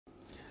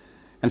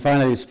And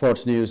finally,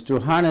 sports news. To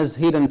harness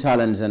hidden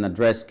talents and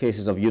address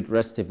cases of youth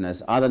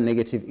restiveness, other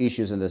negative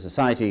issues in the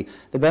society,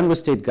 the Benue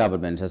state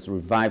government has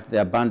revived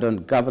the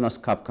abandoned Governor's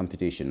Cup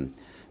competition.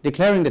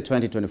 Declaring the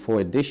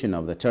 2024 edition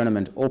of the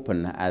tournament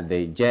open at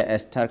the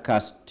J.S.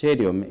 Tarkas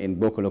Stadium in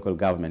Boko local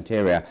government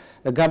area,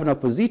 the governor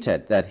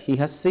posited that he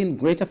has seen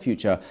greater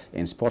future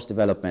in sports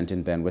development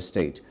in Benue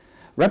state.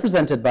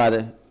 Represented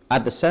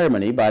at the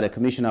ceremony by the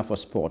Commissioner for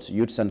Sports,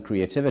 Youths and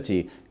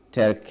Creativity,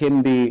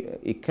 Terkimbi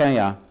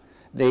Ikenya,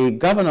 the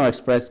governor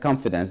expressed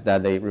confidence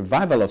that the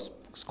revival of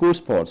school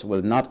sports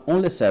will not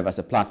only serve as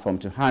a platform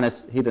to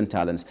harness hidden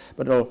talents,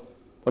 but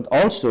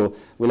also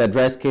will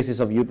address cases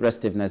of youth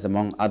restiveness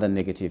among other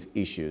negative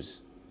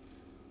issues.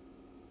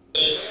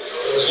 Was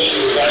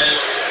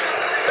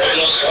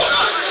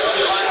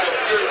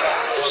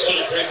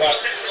going to bring back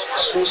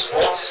school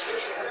sports.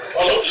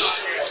 All of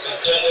this was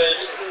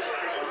intended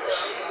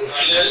to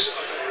harness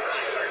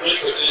great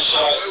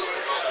potentials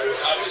that we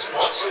have in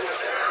sports.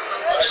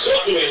 By so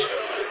doing,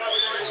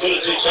 it's going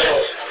to take care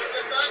of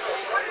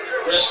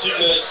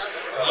restiveness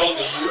among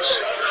the youth,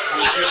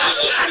 reduce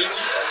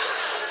insecurity,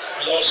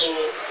 and also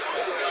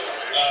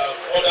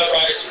other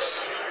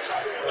vices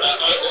that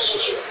are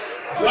antisocial.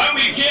 When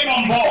we came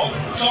on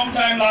board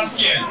sometime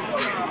last year,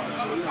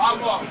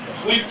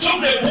 we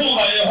took the bull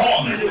by the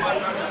horn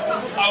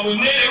and we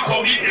made a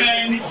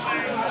commitment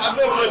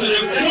to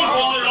the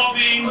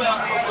football-loving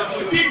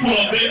people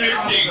of Benue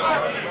State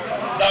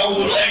that we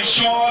will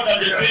ensure that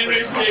the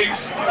Benue State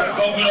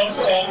Governor's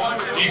Cup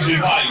is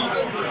revived.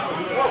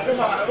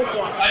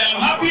 I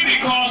am happy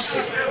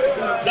because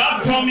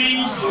that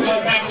promise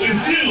has been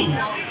fulfilled,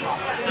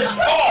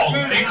 all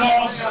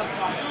because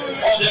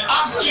of the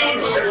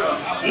astute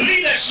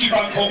leadership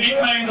and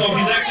commitment of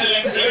His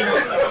Excellency,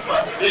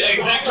 the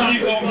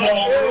Executive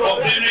Governor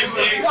of Benue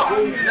State,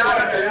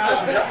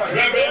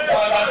 Reverend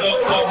Father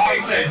Dr.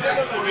 Hyacinth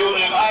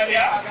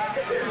Alia,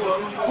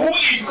 who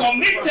is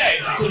committed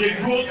to the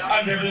growth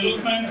and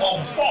development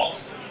of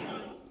sports.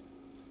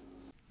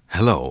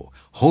 Hello,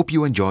 hope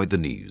you enjoyed the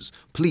news.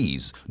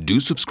 Please do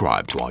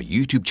subscribe to our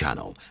YouTube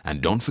channel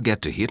and don't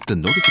forget to hit the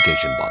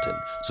notification button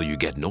so you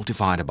get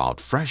notified about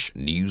fresh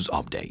news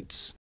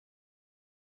updates.